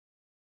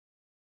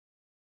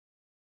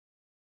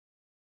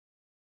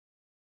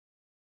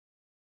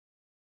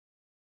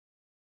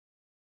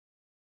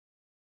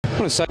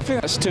Well, Sophie,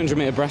 that's a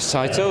 200-metre breast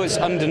title. It's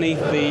underneath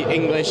the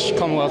English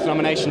Commonwealth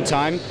nomination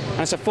time, and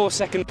it's a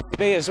 4-second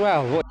PB as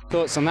well. What are your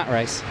thoughts on that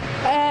race?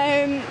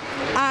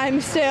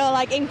 I'm still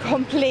in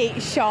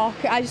complete shock.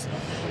 I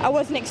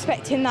wasn't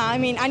expecting that. I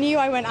mean, I knew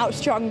I went out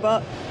strong,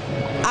 but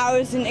I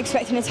wasn't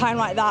expecting a time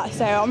like that.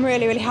 So I'm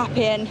really, really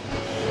happy, and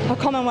a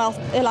Commonwealth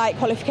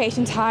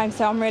qualification time.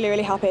 So I'm really,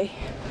 really happy.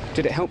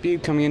 Did it help you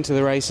coming into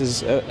the race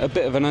as a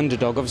bit of an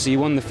underdog? Obviously, you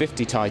won the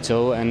 50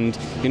 title, and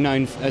you're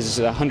known as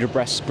a 100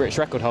 breast British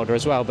record holder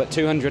as well. But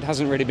 200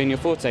 hasn't really been your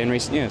forte in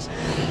recent years.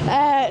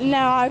 No,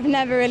 I've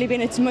never really been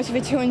much of a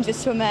 200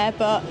 swimmer,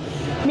 but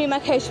me and my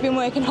coach have been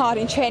working hard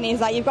in training.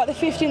 It's you've got the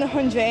 50 and the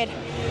 100.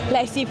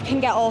 Let's see if we can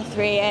get all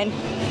three, and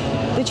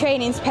the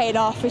training's paid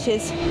off, which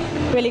is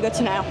really good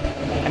to know.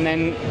 And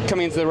then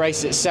coming into the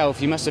race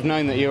itself, you must have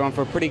known that you were on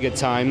for a pretty good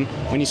time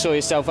when you saw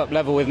yourself up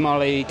level with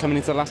Molly coming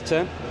into the last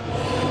turn.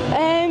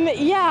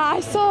 Yeah,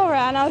 I saw her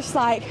and I was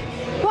like,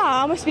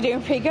 wow, I must be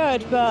doing pretty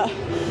good, but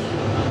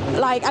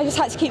I just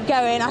had to keep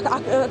going.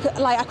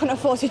 I couldn't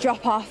afford to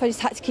drop off. I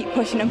just had to keep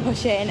pushing and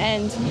pushing,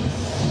 and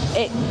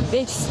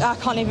I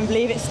can't even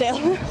believe it still.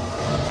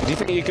 Do you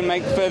think you can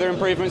make further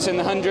improvements in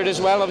the 100 as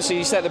well? Obviously,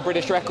 you set the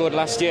British record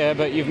last year,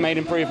 but you've made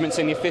improvements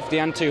in your 50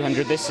 and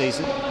 200 this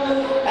season.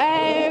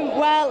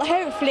 Well,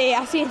 hopefully,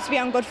 I seem to be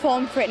on good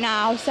form for it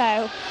now,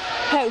 so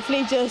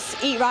hopefully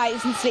just eat right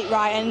and sleep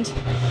right and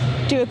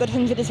do a good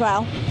 100 as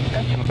well.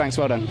 Well, thanks,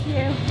 well done.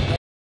 Thank you.